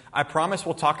man. I promise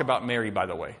we'll talk about Mary, by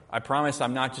the way. I promise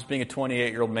I'm not just being a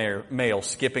 28-year-old male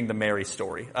skipping the Mary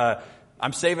story.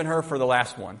 I'm saving her for the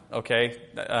last one, okay?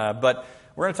 But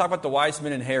we're going to talk about the wise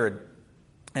men and Herod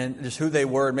and just who they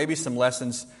were, and maybe some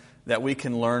lessons that we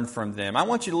can learn from them. I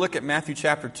want you to look at Matthew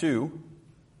chapter 2.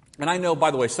 And I know, by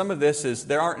the way, some of this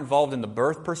they aren't involved in the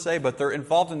birth per se, but they're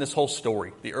involved in this whole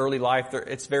story, the early life.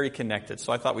 It's very connected,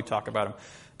 so I thought we'd talk about them.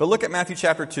 But look at Matthew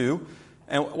chapter 2.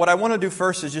 And what I want to do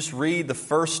first is just read the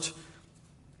first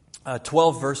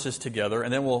 12 verses together,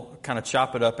 and then we'll kind of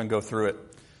chop it up and go through it.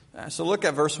 So look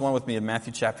at verse 1 with me in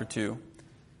Matthew chapter 2.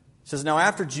 It says, Now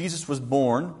after Jesus was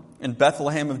born in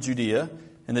Bethlehem of Judea,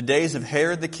 in the days of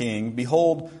Herod the king,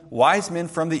 behold, wise men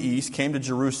from the east came to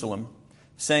Jerusalem,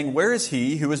 saying, Where is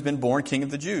he who has been born King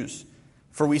of the Jews?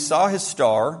 For we saw his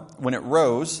star when it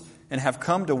rose, and have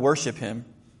come to worship him.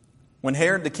 When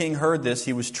Herod the king heard this,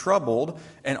 he was troubled,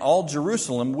 and all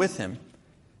Jerusalem with him.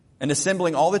 And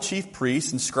assembling all the chief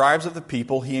priests and scribes of the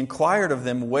people, he inquired of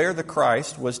them where the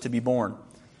Christ was to be born.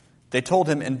 They told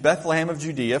him, In Bethlehem of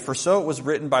Judea, for so it was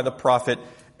written by the prophet,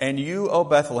 And you, O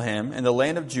Bethlehem, in the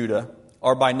land of Judah,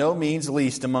 are by no means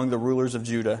least among the rulers of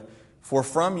Judah. For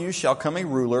from you shall come a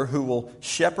ruler who will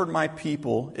shepherd my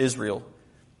people Israel.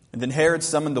 And then Herod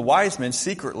summoned the wise men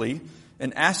secretly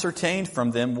and ascertained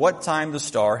from them what time the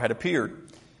star had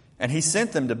appeared. And he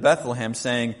sent them to Bethlehem,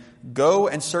 saying, Go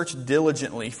and search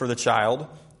diligently for the child,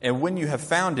 and when you have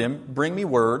found him, bring me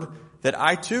word, that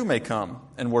I too may come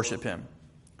and worship him.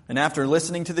 And after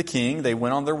listening to the king, they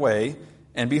went on their way.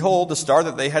 And behold, the star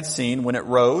that they had seen, when it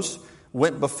rose,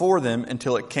 went before them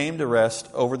until it came to rest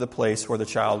over the place where the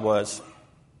child was.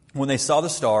 When they saw the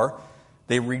star,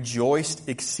 they rejoiced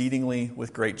exceedingly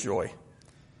with great joy.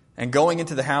 And going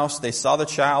into the house, they saw the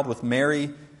child with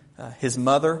Mary, his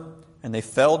mother, and they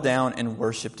fell down and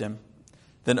worshipped him.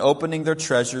 Then opening their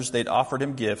treasures, they'd offered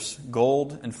him gifts,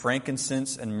 gold and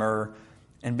frankincense and myrrh.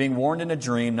 And being warned in a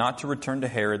dream not to return to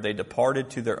Herod, they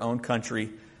departed to their own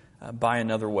country by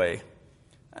another way.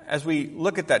 As we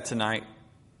look at that tonight,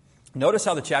 notice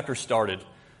how the chapter started.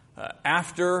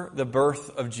 After the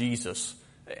birth of Jesus.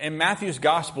 In Matthew's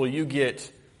gospel, you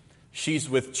get she's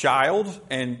with child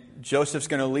and Joseph's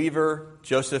going to leave her.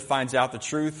 Joseph finds out the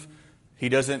truth. He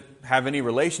doesn't have any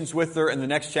relations with her. And the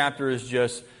next chapter is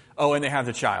just, and they have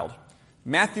the child.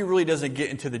 Matthew really doesn't get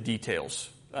into the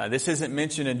details. This isn't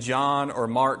mentioned in John or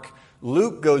Mark.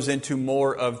 Luke goes into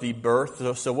more of the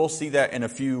birth. So we'll see that in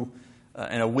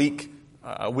a week,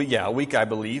 I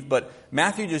believe. But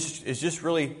Matthew is just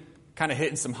really kind of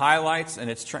hitting some highlights, and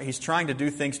he's trying to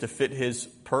do things to fit his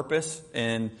purpose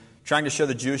and trying to show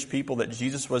the Jewish people that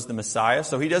Jesus was the Messiah.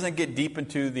 So he doesn't get deep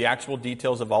into the actual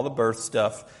details of all the birth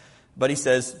stuff, but he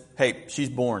says, hey, she's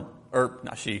born. Or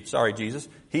not she, sorry, Jesus.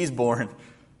 He's born.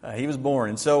 He was born.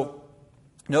 And so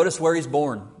notice where he's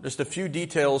born. Just a few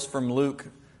details from Luke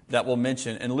that we'll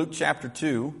mention. In Luke chapter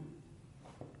 2,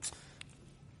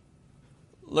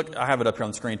 look, I have it up here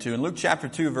on the screen too. In Luke chapter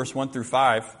 2, verse 1 through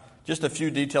 5, just a few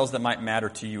details that might matter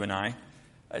to you and I.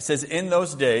 It says, in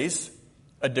those days,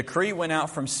 a decree went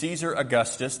out from Caesar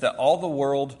Augustus that all the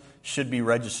world should be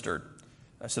registered.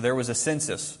 So there was a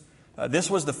census.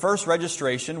 This was the first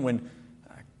registration when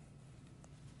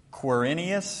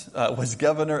Quirinius was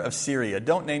governor of Syria.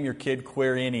 Don't name your kid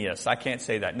Quirinius. I can't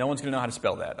say that. No one's going to know how to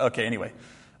spell that. Okay, anyway.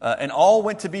 And all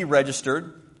went to be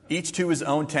registered, each to his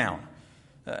own town.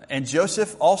 And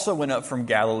Joseph also went up from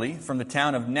Galilee, from the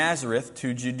town of Nazareth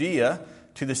to Judea,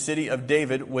 to the city of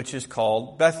David, which is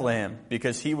called Bethlehem,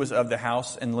 because he was of the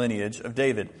house and lineage of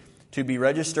David, to be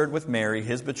registered with Mary,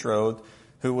 his betrothed,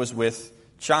 who was with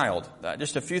child.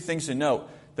 Just a few things to note.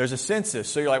 There's a census.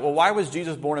 So you're like, well, why was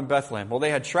Jesus born in Bethlehem? Well, they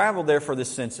had traveled there for the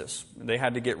census. They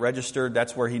had to get registered.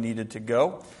 That's where he needed to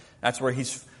go. That's where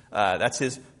that's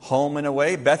his home in a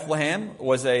way. Bethlehem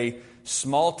was a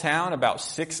small town about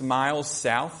 6 miles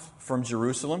south from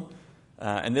Jerusalem.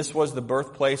 And this was the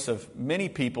birthplace of many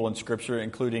people in Scripture,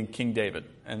 including King David.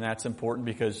 And that's important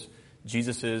because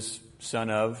Jesus is son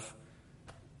of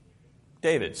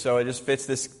David. So it just fits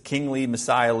this kingly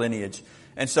Messiah lineage.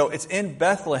 And so it's in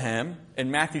Bethlehem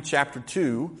in Matthew chapter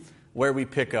 2 where we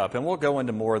pick up. And we'll go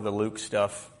into more of the Luke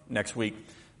stuff next week.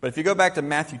 But if you go back to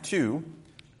Matthew 2,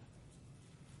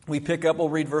 we pick up, we'll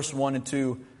read verse 1 and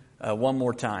 2 one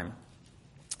more time.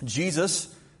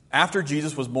 After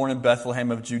Jesus was born in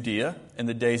Bethlehem of Judea in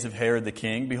the days of Herod the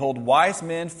king, behold, wise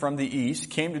men from the east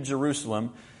came to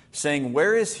Jerusalem, saying,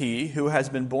 where is he who has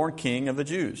been born king of the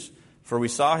Jews? For we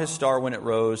saw his star when it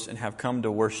rose and have come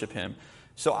to worship him.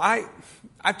 So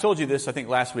I've told you this, I think,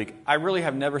 last week. I really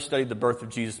have never studied the birth of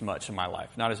Jesus much in my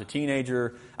life. Not as a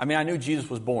teenager. I mean, I knew Jesus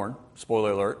was born,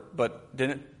 spoiler alert, but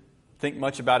didn't think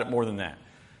much about it more than that.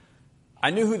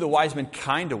 I knew who the wise men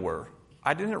kind of were.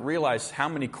 I didn't realize how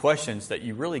many questions that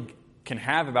you really can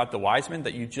have about the wise men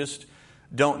that you just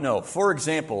don't know. For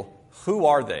example, who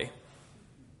are they?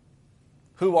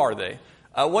 Who are they?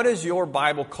 What does your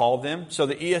Bible call them? So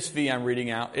the ESV I'm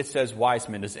reading out, it says wise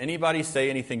men. Does anybody say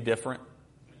anything different?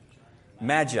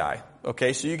 Magi.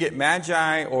 Okay, so you get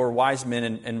magi or wise men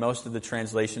in most of the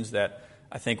translations that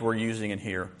I think we're using in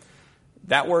here.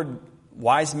 That word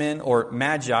wise men or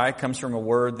magi comes from a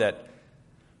word that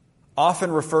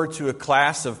often referred to a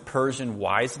class of Persian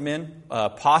wise men,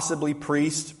 possibly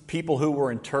priests, people who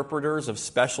were interpreters of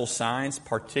special signs,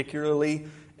 particularly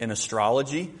in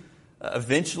astrology.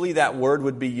 Eventually, that word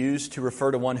would be used to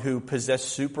refer to one who possessed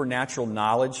supernatural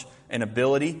knowledge and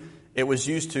ability. It was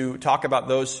used to talk about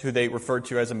those who they referred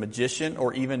to as a magician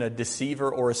or even a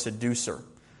deceiver or a seducer.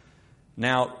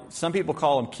 Now, some people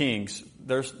call them kings.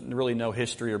 There's really no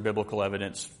history or biblical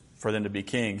evidence for them to be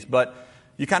kings. But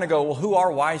you kind of go, well, who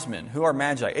are wise men? Who are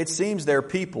magi? It seems they're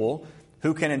people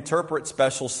who can interpret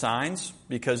special signs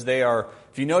because they are,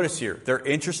 if you notice here, they're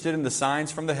interested in the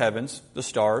signs from the heavens, the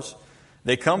stars.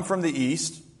 They come from the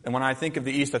east. And when I think of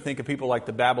the east, I think of people like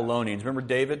the Babylonians. Remember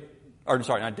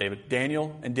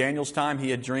Daniel. In Daniel's time,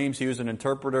 he had dreams. He was an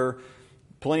interpreter.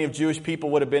 Plenty of Jewish people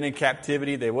would have been in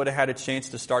captivity. They would have had a chance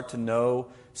to start to know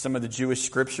some of the Jewish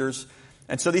scriptures.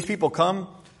 And so these people come.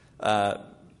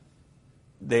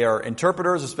 They are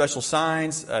interpreters of special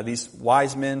signs, these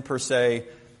wise men per se.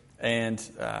 And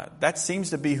that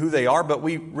seems to be who they are, but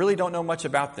we really don't know much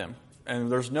about them.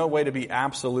 And there's no way to be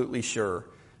absolutely sure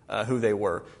who they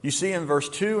were. You see in verse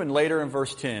 2 and later in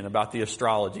verse 10 about the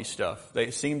astrology stuff.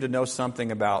 They seem to know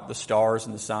something about the stars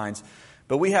and the signs.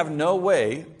 But we have no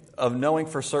way of knowing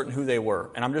for certain who they were.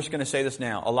 And I'm just going to say this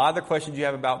now. A lot of the questions you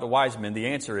have about the wise men, the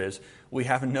answer is, we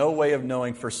have no way of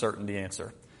knowing for certain the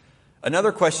answer.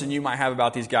 Another question you might have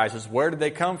about these guys is, where did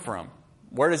they come from?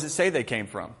 Where does it say they came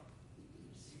from?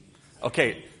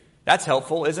 Okay, that's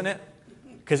helpful, isn't it?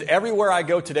 Because everywhere I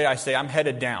go today, I say I'm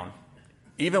headed down.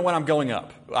 Even when I'm going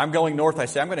up. I'm going north, I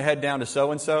say I'm going to head down to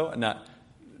so-and-so. No,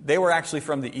 they were actually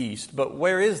from the east. But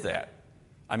where is that?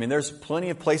 I mean, there's plenty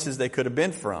of places they could have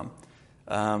been from.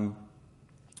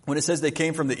 When it says they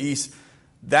came from the east,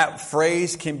 that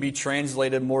phrase can be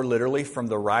translated more literally from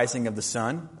the rising of the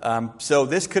sun. So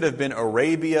this could have been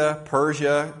Arabia,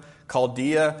 Persia,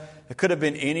 Chaldea. It could have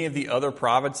been any of the other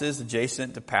provinces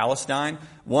adjacent to Palestine.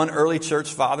 One early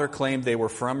church father claimed they were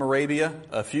from Arabia.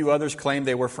 A few others claimed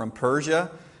they were from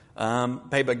Persia.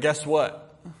 Hey, but guess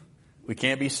what? We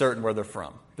can't be certain where they're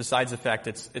from, besides the fact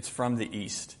it's from the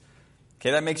east.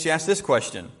 Okay, that makes you ask this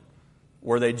question.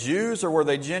 Were they Jews or were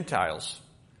they Gentiles?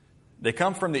 They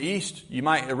come from the east. You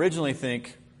might originally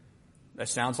think, that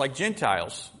sounds like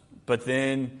Gentiles. But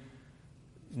then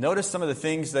notice some of the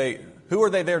things who are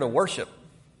they there to worship?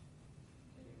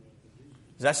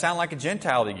 Does that sound like a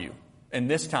Gentile to you in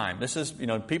this time? This is,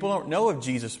 people don't know of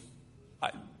Jesus,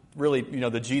 really,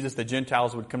 the Jesus the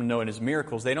Gentiles would come to know in his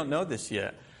miracles. They don't know this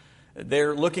yet.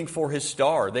 They're looking for his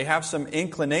star. They have some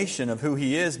inclination of who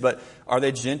he is, but are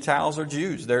they Gentiles or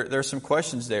Jews? There's some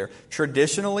questions there.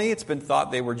 Traditionally, it's been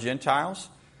thought they were Gentiles.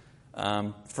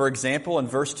 For example, in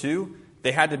verse 2,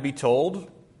 they had to be told,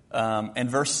 in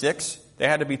verse 6, they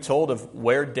had to be told of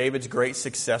where David's great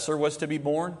successor was to be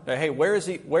born. Hey, where is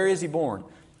he born?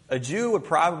 A Jew would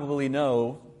probably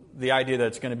know the idea that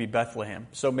it's going to be Bethlehem.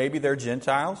 So maybe they're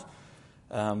Gentiles.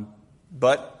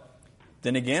 But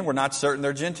then again, we're not certain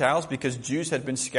they're Gentiles because Jews had been scattered